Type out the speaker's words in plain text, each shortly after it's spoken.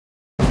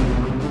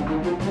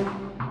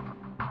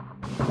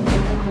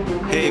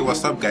Hey,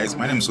 what's up guys,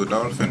 my name is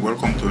Rodolphe and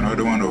welcome to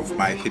another one of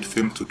my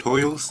Hitfilm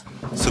tutorials.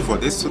 So for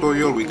this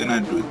tutorial we're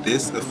gonna do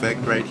this effect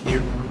right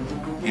here.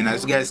 And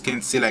as you guys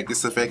can see, like,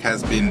 this effect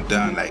has been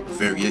done, like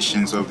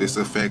variations of this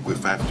effect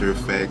with After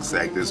Effects,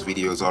 like there's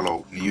videos all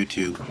over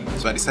YouTube.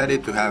 So I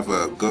decided to have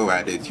a go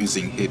at it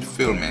using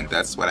Hitfilm, and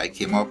that's what I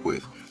came up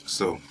with.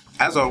 So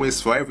as always,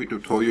 for every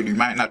tutorial you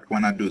might not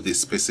want to do this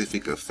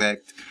specific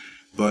effect,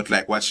 but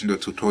like watching the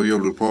tutorial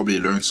you'll probably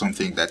learn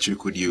something that you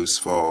could use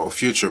for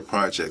future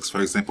projects. For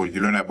example, you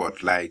learn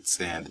about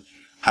lights and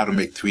how to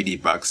make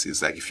 3D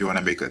boxes, like if you want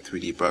to make a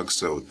 3D box,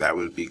 so that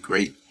will be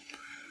great.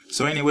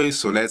 So anyway,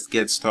 so let's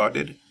get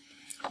started.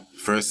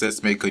 First,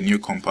 let's make a new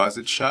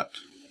composite shot.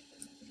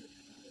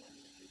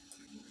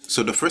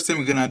 So the first thing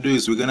we're gonna do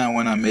is we're gonna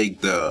wanna make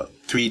the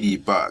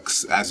 3D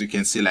box. As you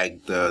can see,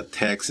 like the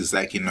text is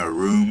like in a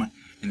room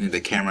and then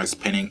the camera is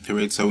panning through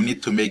it. So we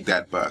need to make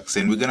that box,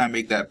 and we're gonna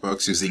make that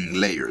box using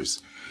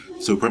layers.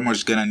 So pretty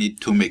much gonna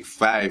need to make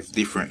 5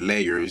 different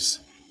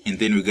layers, and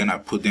then we're gonna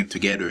put them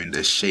together in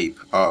the shape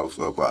of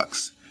a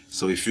box.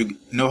 So if you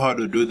know how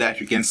to do that,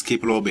 you can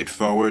skip a little bit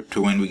forward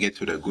to when we get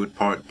to the good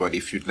part, but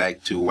if you'd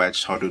like to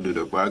watch how to do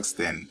the box,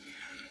 then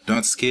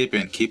don't skip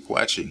and keep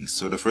watching.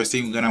 So the first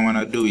thing we're gonna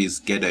wanna do is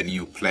get a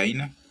new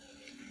plane.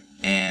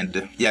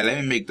 And yeah, let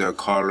me make the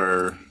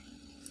color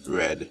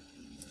red.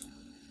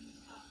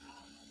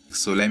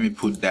 So let me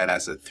put that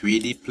as a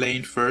 3D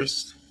plane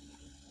first.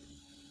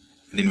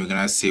 Then we're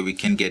gonna say we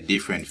can get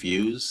different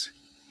views.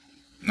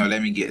 Now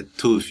let me get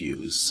 2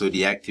 views. So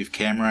the active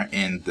camera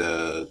and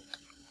the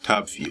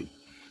top view.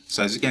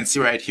 So as you can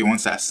see right here,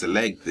 once I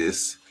select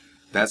this,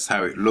 that's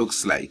how it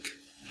looks like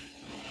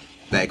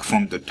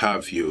from the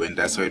top view, and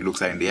that's how it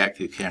looks like in the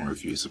active camera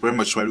view. So pretty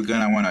much what we're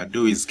gonna wanna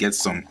do is get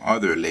some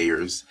other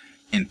layers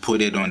and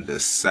put it on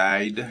the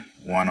side,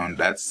 one on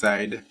that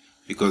side,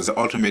 because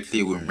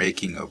ultimately we're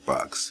making a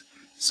box.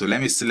 So let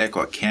me select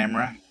our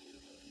camera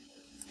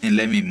and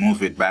let me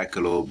move it back a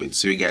little bit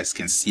so you guys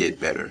can see it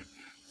better.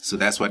 So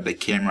that's what the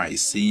camera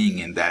is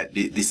seeing, and that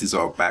this is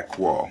our back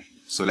wall.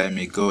 So let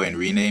me go and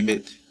rename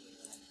it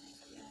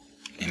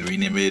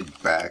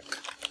back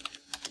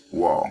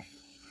wall.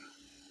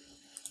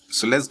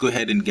 So let's go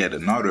ahead and get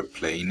another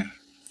plane.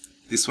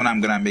 This one I'm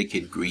gonna make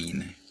it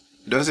green.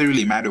 It doesn't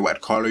really matter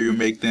what color you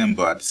make them,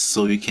 but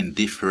so you can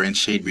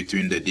differentiate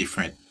between the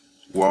different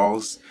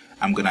walls,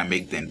 I'm gonna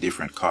make them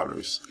different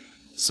colors.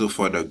 So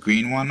for the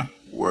green one,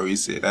 where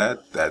is it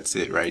at? That's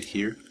it right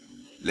here.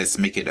 Let's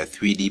make it a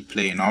 3D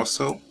plane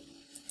also.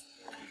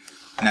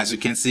 And as you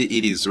can see,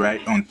 it is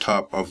right on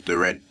top of the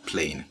red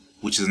plane,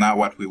 which is not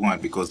what we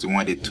want because we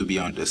want it to be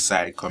on the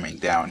side coming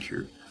down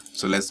here.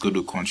 So let's go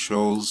to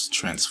Controls,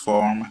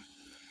 Transform,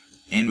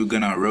 and we're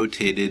gonna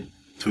rotate it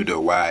to the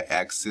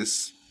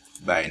Y-axis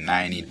by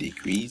 90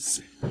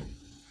 degrees.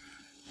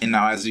 And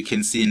now as you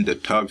can see in the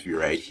top view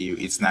right here,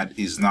 it's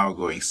now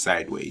going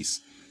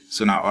sideways.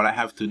 So now all I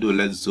have to do,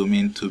 let's zoom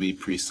in to be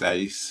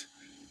precise,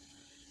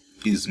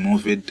 is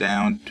move it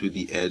down to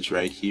the edge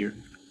right here,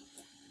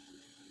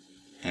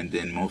 and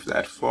then move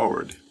that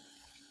forward.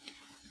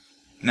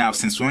 Now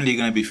since we're only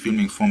going to be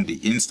filming from the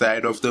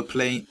inside of the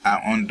plane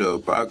on the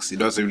box, it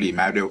doesn't really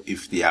matter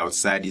if the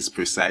outside is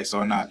precise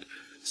or not.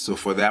 So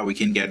for that we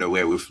can get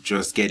away with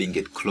just getting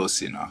it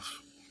close enough.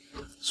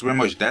 So pretty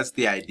much that's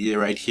the idea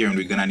right here, and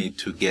we're going to need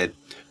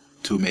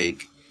to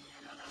make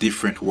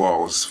different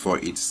walls for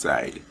each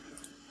side.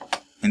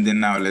 And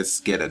then now let's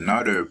get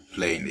another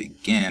plane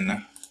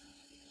again.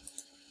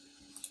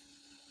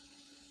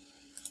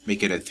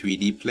 Make it a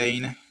 3D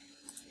plane.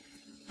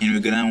 And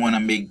we're gonna wanna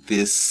make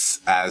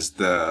this as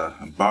the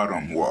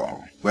bottom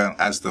wall. Well,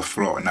 as the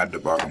floor, not the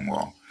bottom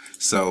wall.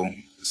 So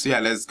yeah,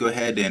 let's go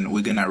ahead and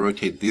we're gonna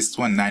rotate this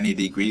one 90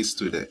 degrees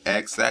to the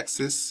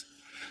X-axis.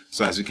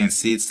 So as you can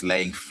see, it's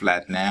laying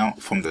flat now.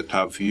 From the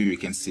top view, you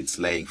can see it's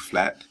laying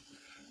flat.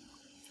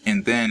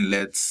 And then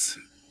let's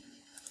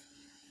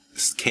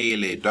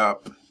scale it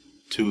up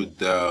to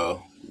the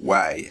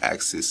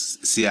Y-axis.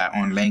 See, I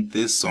unlinked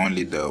this, so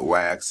only the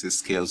Y-axis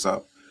scales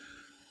up.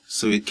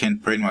 So it can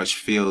pretty much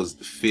feel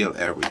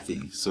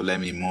everything. So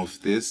let me move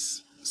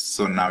this.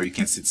 So now you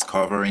can see it's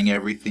covering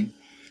everything.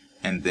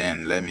 And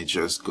then let me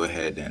just go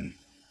ahead and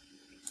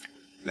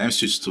let me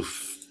switch to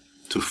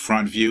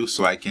front view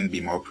so I can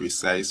be more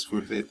precise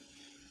with it.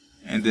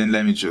 And then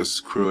let me just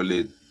scroll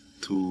it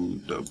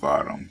to the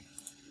bottom.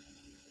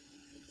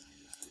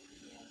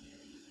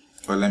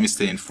 But let me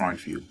stay in front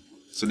view.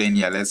 So then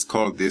yeah, let's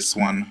call this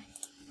one,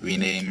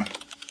 rename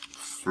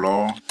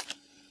floor.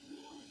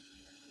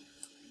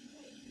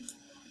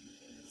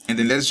 And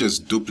then let's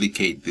just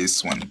duplicate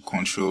this one,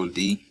 Control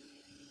D.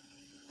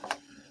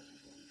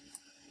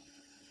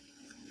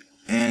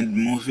 And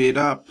move it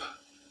up.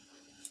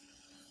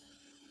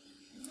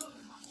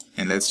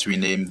 And let's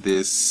rename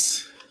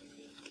this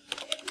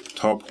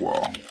top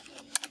wall,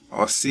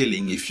 or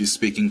ceiling if you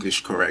speak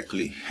English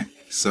correctly.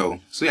 So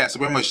yeah, so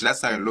pretty much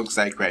that's how it looks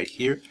like right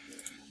here.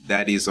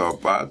 That is our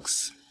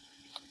box.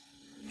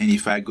 And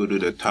if I go to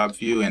the top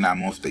view and I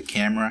move the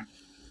camera,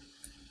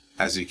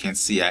 as you can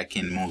see, I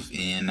can move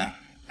in,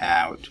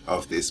 out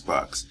of this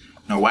box.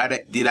 Now why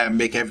did I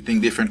make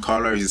everything different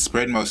colors? It's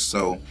pretty much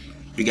so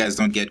you guys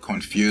don't get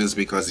confused,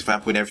 because if I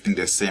put everything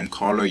the same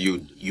color,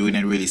 you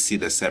wouldn't really see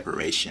the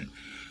separation.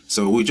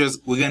 So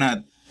we're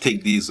gonna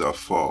take these off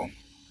for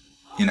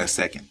in a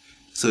second.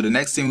 So the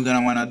next thing we're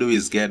gonna wanna do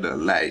is get a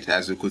light.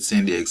 As you could see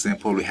in the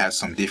example, we have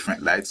some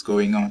different lights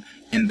going on,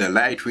 and the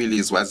light really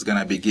is what's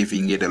gonna be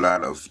giving it a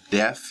lot of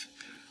depth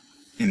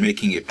and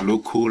making it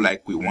look cool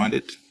like we want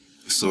it.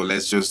 So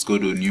let's just go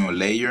to new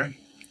layer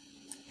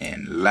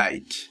and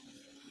light.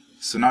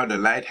 So now the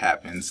light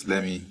happens.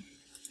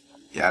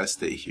 I'll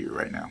stay here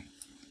right now.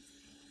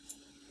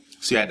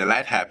 So yeah, the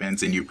light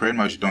happens and you pretty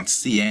much don't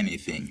see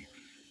anything.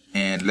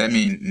 And let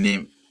me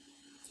name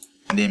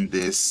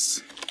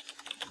this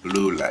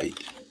blue light.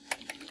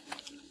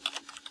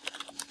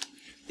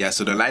 Yeah,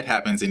 so the light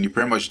happens and you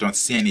pretty much don't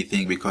see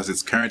anything because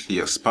it's currently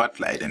a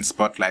spotlight, and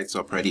spotlights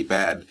are pretty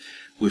bad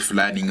with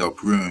lighting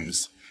up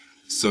rooms.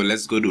 So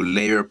let's go to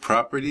layer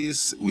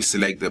properties. We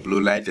select the blue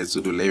light. Let's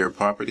go to layer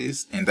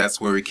properties, and that's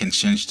where we can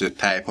change the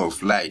type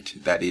of light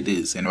that it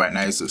is. And right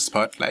now it's a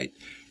spotlight,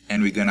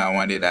 and we're gonna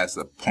want it as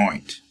a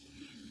point.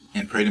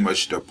 And pretty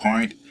much the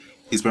point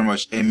is pretty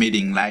much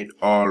emitting light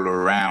all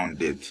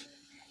around it,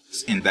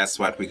 and that's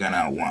what we're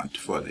gonna want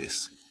for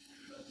this.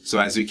 So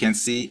as you can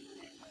see,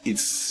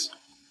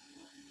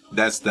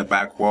 that's the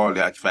back wall.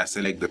 Like if I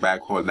select the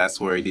back wall, that's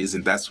where it is,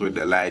 and that's where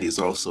the light is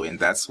also, and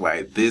that's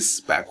why this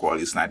back wall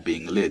is not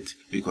being lit,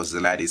 because the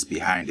light is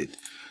behind it.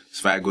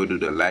 So if I go to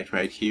the light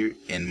right here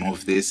and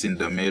move this in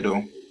the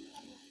middle,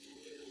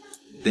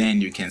 then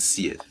you can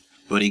see it.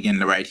 But again,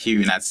 right here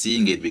you're not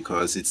seeing it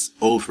because it's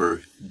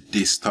over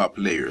this top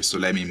layer. So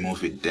let me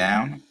move it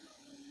down,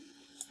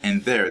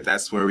 and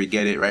that's where we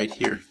get it right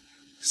here.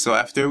 So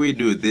after we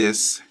do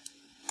this,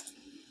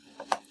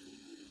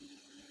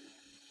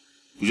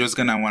 we're just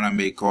gonna wanna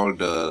make all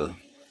the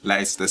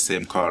lights the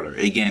same color.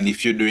 Again,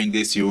 if you're doing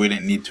this, you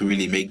wouldn't need to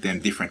really make them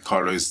different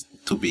colors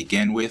to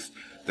begin with.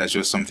 That's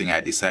just something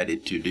I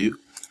decided to do.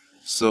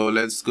 So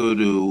let's go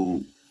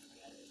to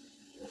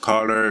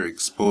color,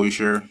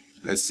 exposure.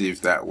 Let's see if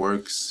that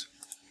works.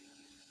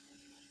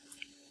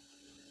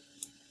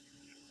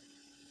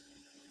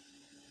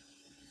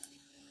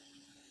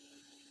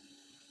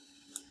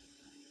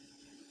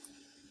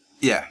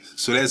 Yeah,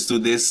 so let's do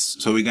this.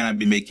 So we're gonna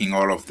be making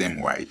all of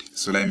them white.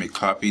 So let me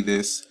copy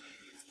this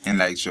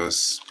and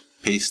just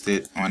paste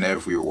it on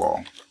every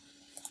wall.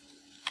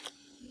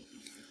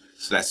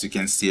 So that you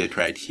can see it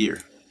right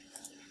here.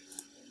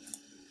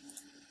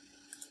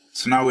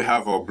 So now we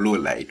have our blue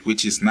light,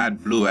 which is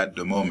not blue at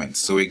the moment.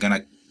 So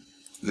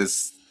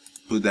let's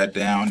put that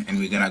down, and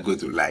we're gonna go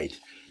to light.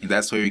 And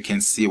that's where you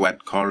can see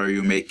what color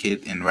you make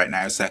it. And right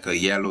now it's like a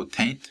yellow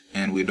tint,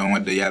 and we don't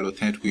want the yellow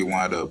tint, we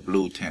want a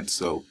blue tint.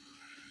 So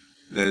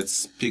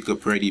let's pick a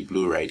pretty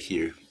blue right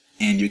here,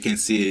 and you can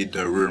see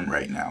the room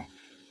right now.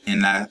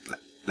 And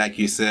like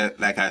you said,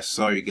 like I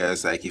saw you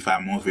guys, like if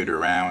I move it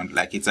around,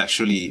 like it's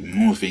actually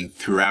moving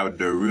throughout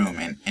the room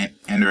and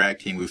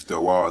interacting with the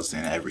walls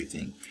and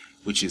everything,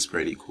 which is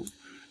pretty cool.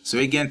 So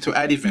again, to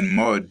add even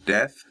more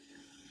depth,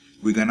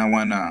 we're gonna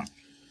wanna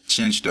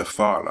change the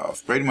fall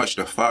off. Pretty much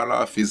the fall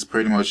off is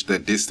pretty much the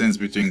distance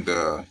between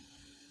the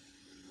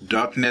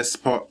dark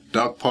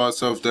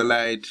parts of the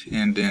light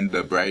and then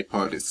the bright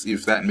parts,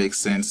 if that makes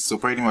sense. So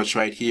pretty much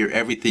right here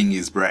everything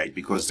is bright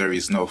because there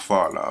is no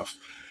fall off.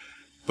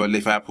 But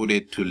if I put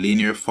it to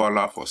linear fall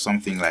off or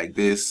something like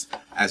this,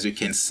 as you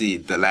can see,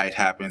 the light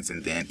happens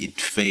and then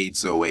it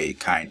fades away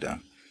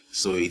kinda.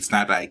 So it's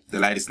not like the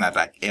light is not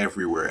like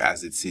everywhere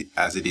as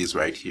it is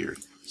right here.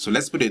 So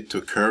let's put it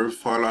to curve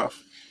fall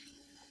off,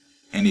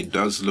 and it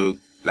does look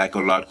like a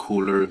lot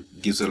cooler,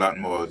 gives a lot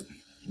more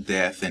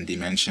depth and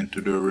dimension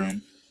to the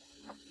room.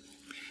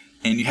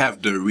 And you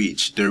have the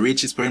reach. The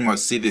reach is pretty much,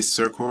 see this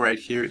circle right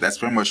here? That's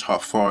pretty much how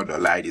far the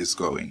light is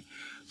going.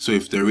 So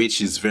if the reach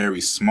is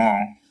very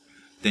small,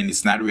 then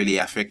it's not really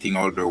affecting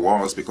all the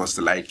walls because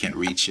the light can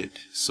reach it.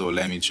 So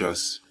let me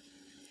just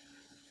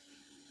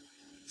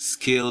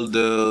scale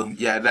the,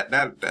 yeah,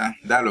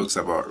 that looks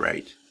about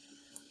right.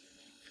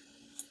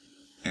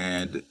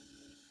 And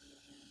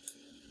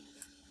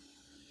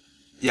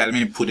yeah, let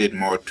me put it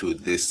more to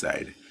this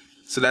side.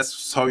 So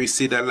that's how you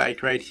see the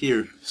light right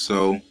here.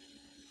 So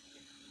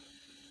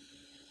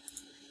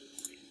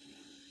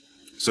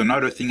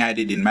another thing I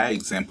did in my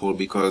example,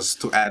 because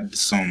to add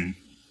some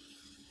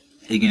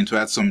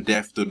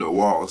depth to the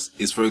walls,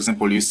 is, for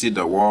example, you see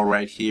the wall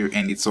right here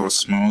and it's all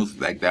smooth,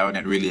 like that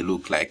wouldn't really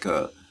look like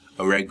a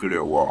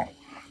regular wall.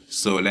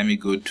 So let me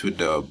go to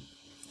the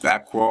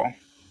back wall,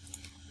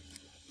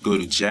 go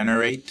to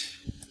generate,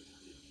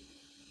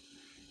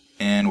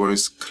 and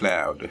where's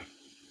clouds?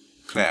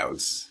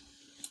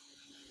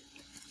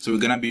 So we're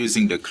gonna be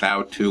using the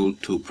cloud tool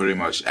to pretty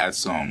much add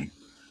some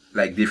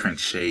like different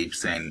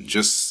shapes and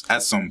just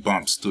add some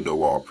bumps to the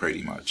wall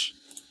pretty much.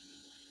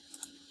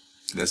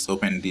 Let's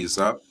open these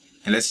up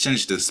and let's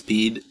change the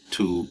speed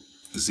to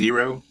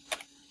 0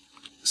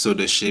 so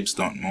the shapes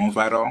don't move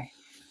at all.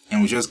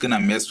 And we're just gonna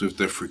mess with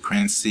the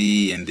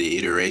frequency and the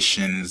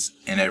iterations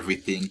and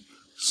everything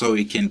so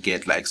we can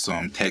get like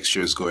some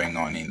textures going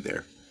on in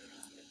there.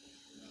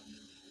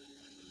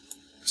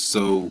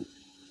 So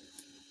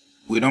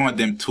we don't want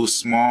them too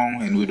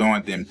small and we don't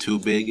want them too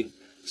big.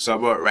 So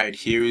about right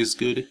here is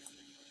good.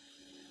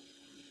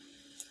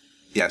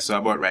 Yeah, so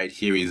about right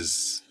here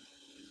is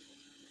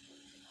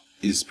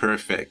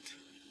perfect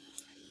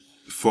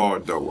for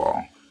the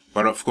wall.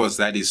 But of course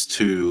that is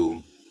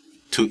too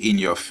in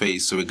your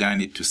face, so we're gonna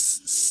need to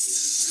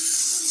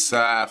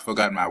I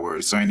forgot my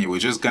word. So anyway, we're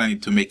just gonna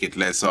need to make it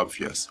less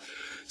obvious.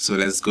 So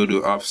let's go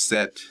to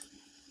offset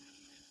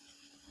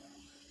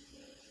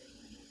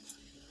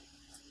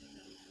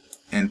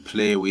and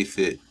play with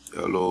it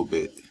a little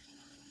bit.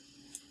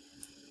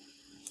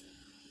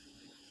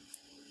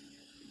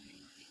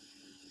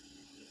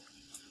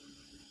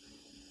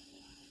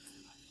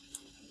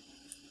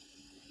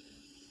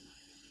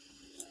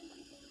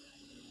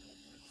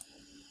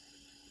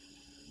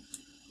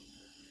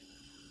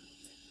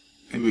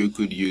 Maybe we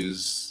could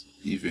use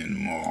even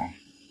more.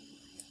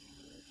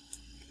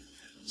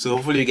 So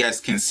hopefully you guys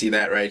can see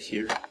that right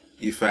here.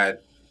 If I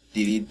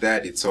delete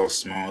that, it's all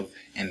smooth,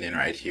 and then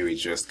right here it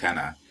just kind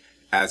of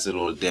adds a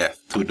little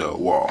depth to the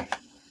wall.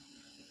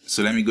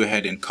 So let me go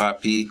ahead and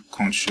copy,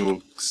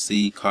 Control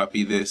C,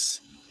 copy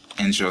this,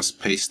 and just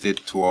paste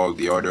it to all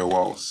the other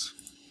walls.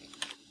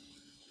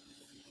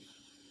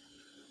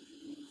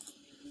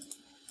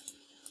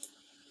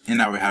 And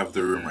now we have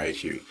the room right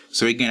here.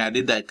 So again, I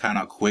did that kind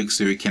of quick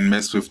so you can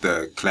mess with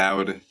the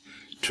cloud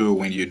tool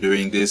when you're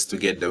doing this to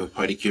get the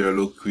particular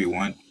look we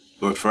want.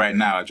 But for right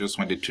now, I just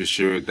wanted to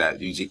show that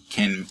you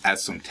can add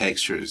some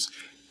textures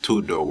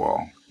to the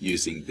wall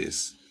using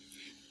this.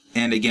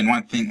 And again,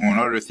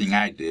 another thing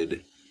I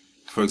did,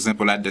 for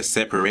example, at the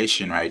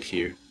separation right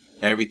here,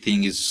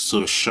 everything is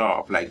so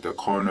sharp, like the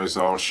corners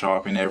are all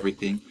sharp and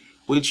everything,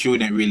 which you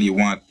wouldn't really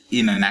want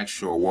in an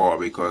actual wall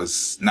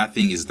because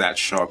nothing is that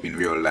sharp in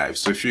real life.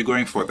 So if you're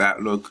going for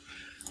that look,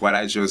 what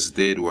I just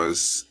did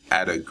was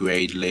add a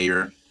grade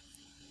layer,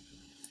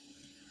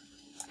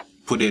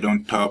 put it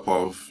on top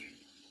of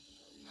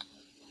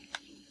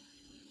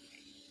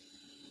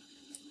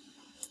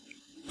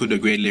the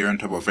grade layer on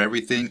top of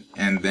everything,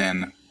 and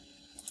then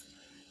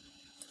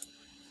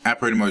I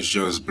pretty much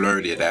just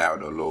blurred it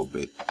out a little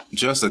bit,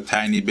 just a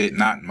tiny bit,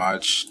 not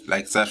much,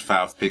 like it's at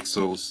 5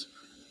 pixels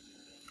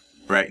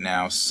right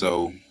now.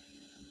 So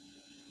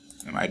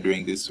am I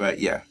doing this right?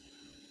 Yeah.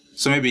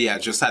 So maybe, yeah,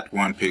 just at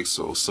 1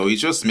 pixel. So it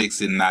just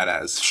makes it not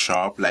as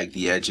sharp, like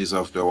the edges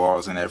of the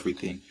walls and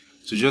everything.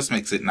 So it just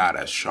makes it not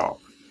as sharp.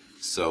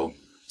 So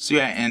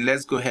yeah, and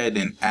let's go ahead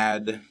and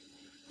add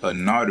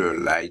another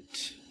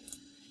light.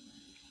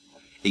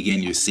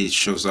 Again, you see it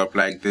shows up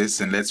like this,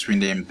 and let's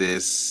rename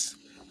this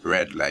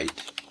red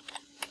light.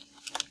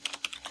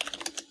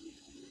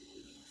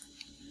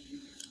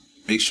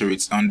 Make sure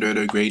it's under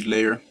the grade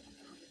layer.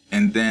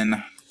 And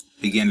then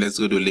again, let's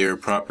go to layer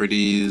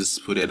properties,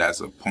 put it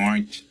as a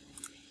point,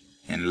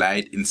 and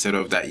light, instead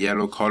of that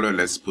yellow color,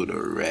 let's put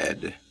a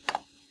red.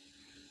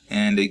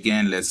 And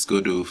again, let's go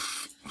to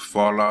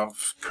fall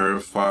off,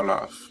 curve fall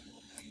off.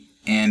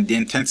 And the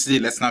intensity,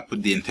 let's not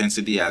put the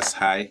intensity as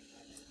high.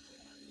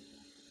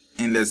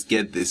 And let's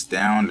get this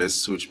down. Let's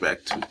switch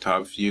back to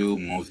top view,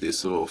 move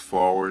this a little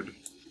forward.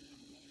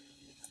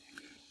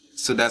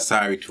 So that's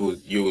how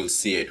you will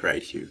see it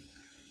right here.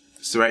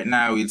 So right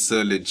now it's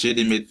a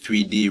legitimate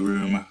 3D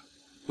room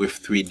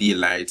with 3D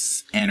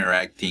lights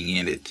interacting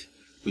in it,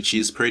 which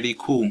is pretty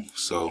cool.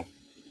 So,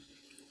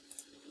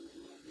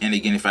 and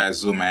again, if I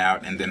zoom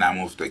out and then I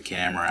move the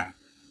camera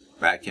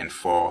back and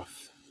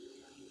forth,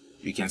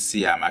 you can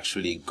see I'm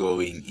actually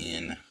going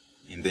in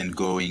and then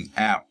going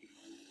out.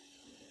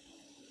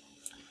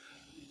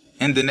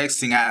 And the next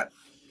thing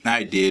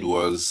I did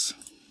was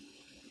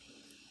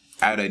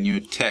add a new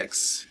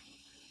text.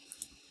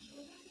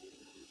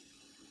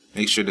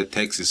 Make sure the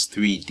text is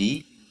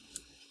 3D.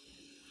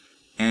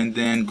 And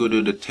then go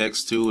to the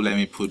text tool. Let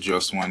me put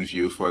just one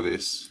view for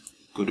this.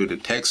 Go to the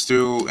text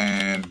tool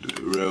and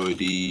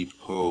Rodolphe.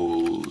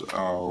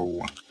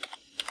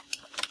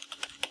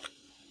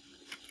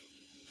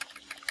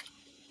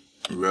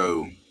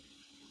 Row.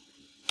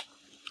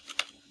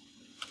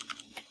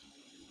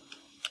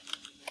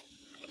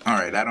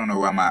 Alright, I don't know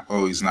why my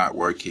O is not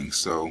working,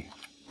 so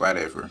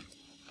whatever.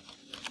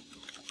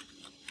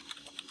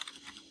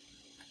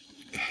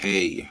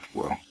 Hey,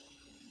 well,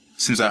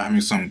 seems I'm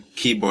having some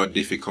keyboard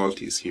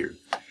difficulties here.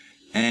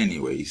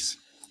 Anyways,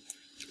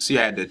 so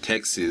yeah, the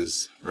text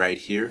is right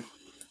here.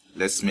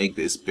 Let's make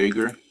this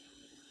bigger.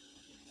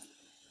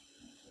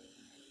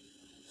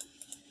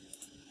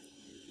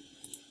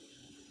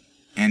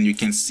 And you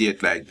can see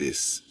it like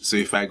this. So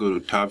if I go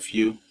to top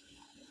view,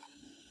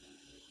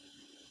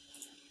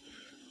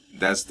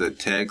 that's the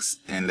text,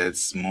 and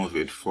let's move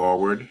it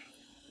forward.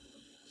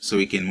 So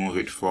we can move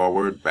it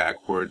forward,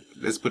 backward.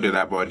 Let's put it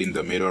about in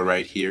the middle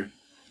right here.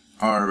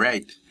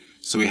 Alright,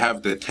 so we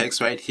have the text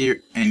right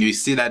here, and you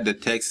see that the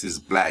text is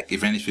black,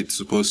 even if it's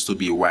supposed to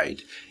be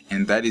white.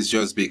 And that is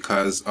just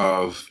because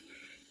of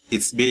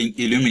it's being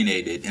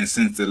illuminated, and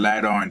since the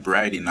lights aren't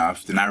bright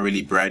enough, they're not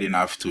really bright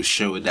enough to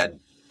show that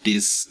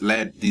these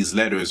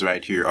letters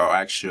right here are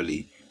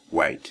actually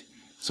white.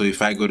 So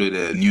if I go to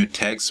the new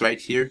text right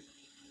here,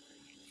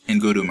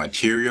 and go to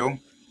material,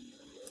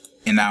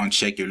 and now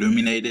check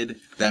illuminated.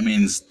 That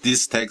means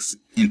this text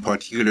in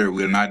particular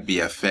will not be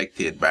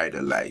affected by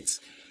the lights.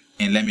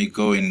 And let me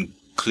go and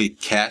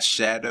click cast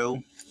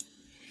shadow,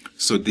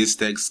 so this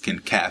text can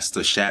cast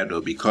a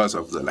shadow because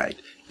of the light.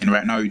 And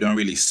right now you don't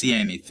really see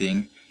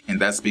anything, and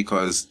that's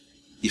because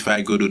if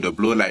I go to the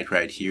blue light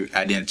right here,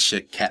 I didn't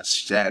check cast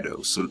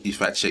shadow. So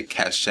if I check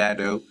cast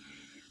shadow,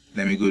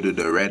 let me go to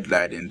the red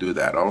light and do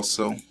that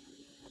also.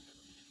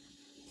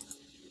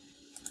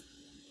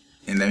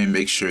 And let me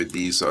make sure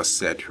these are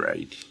set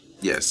right.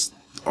 Yes,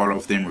 all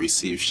of them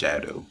receive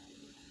shadow.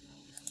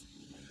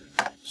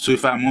 So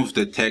if I move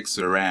the text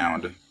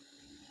around,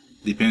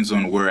 depends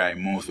on where I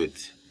move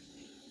it,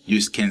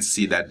 you can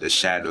see that the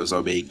shadows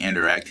are being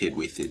interacted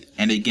with it.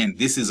 And again,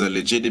 this is a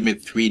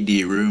legitimate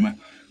 3D room.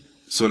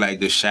 So like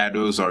the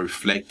shadows are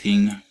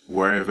reflecting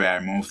wherever I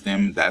move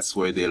them, that's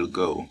where they'll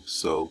go.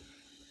 So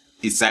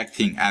it's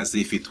acting as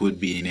if it would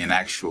be in an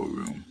actual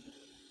room.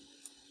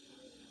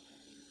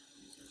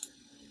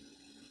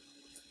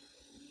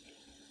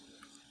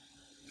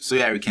 So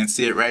yeah, we can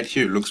see it right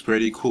here. It looks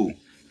pretty cool.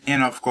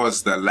 And of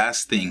course, the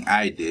last thing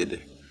I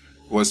did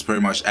was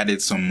pretty much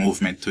added some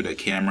movement to the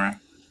camera,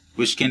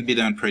 which can be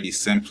done pretty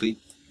simply.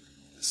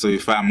 So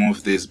if I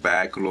move this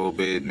back a little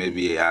bit,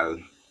 maybe I'll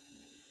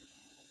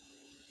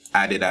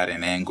add it at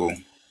an angle.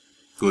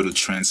 Go to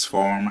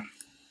transform,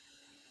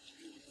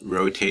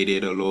 rotate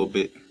it a little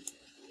bit.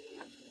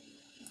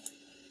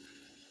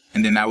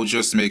 And then I will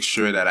just make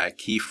sure that I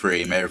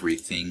keyframe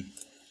everything.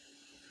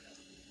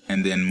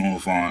 And then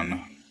move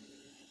on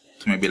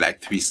to maybe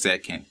like 3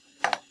 seconds.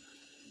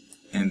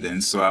 And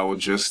then so I will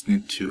just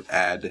need to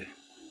add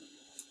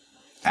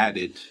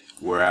it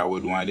where I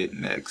would want it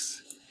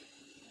next.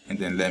 And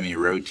then let me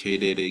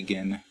rotate it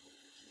again.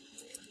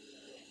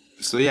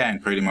 So yeah,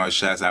 and pretty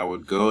much as I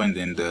would go, and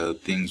then the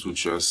things would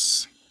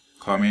just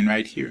come in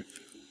right here.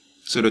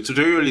 So the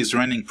tutorial is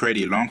running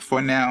pretty long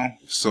for now,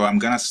 so I'm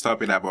gonna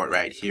stop it about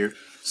right here.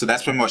 So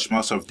that's pretty much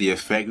most of the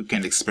effect. You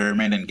can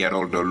experiment and get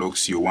all the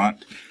looks you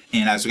want.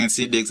 And as you can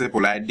see, the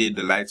example I did,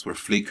 the lights were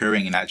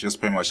flickering, and I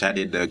just pretty much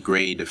added the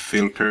gray, the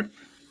filter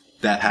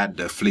that had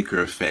the flicker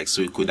effect,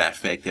 so it could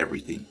affect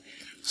everything.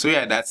 So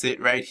yeah, that's it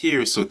right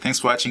here. So thanks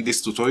for watching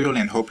this tutorial,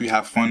 and hope you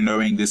have fun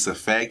knowing this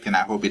effect, and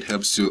I hope it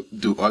helps you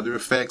do other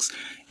effects.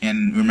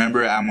 And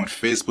remember, I'm on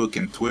Facebook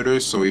and Twitter,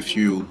 so if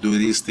you do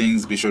these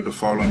things, be sure to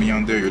follow me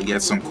on there. You'll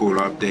get some cool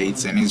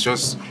updates, and it's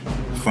just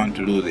fun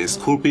to do this.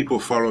 Cool people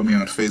follow me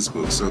on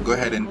Facebook, so go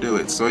ahead and do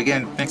it. So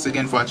again, thanks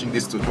again for watching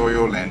this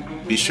tutorial,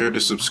 and be sure to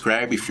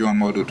subscribe if you want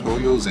more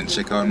tutorials, and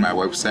check out my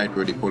website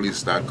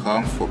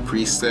rodolphe.com for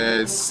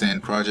presets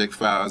and project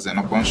files and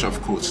a bunch of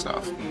cool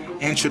stuff.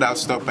 And Shoot Out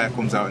Stuff Pack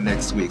comes out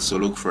next week, so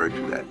look forward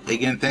to that.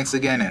 Again, thanks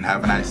again, and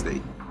have a nice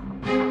day.